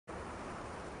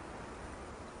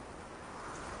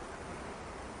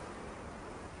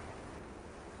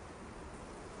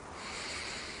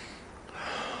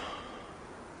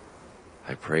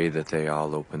pray that they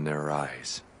all open their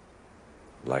eyes,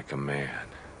 like a man,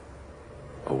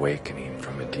 awakening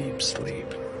from a deep sleep.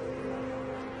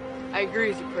 I agree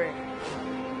with your prayer.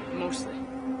 Mostly.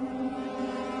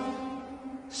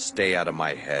 Stay out of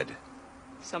my head.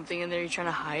 Something in there you're trying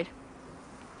to hide?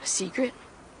 A secret?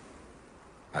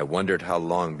 I wondered how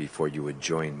long before you would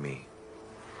join me.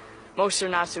 Most are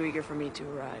not so eager for me to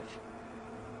arrive.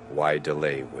 Why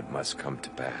delay what must come to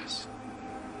pass?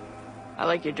 I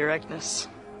like your directness.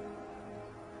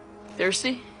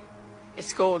 Thirsty?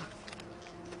 It's cold.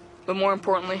 But more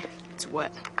importantly, it's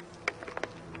wet.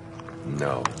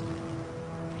 No.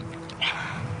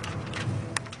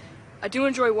 I do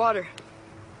enjoy water.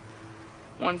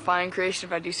 One fine creation,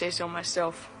 if I do say so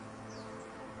myself.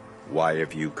 Why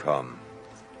have you come?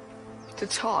 To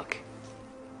talk.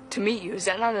 To meet you. Is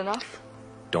that not enough?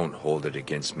 Don't hold it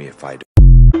against me if I do.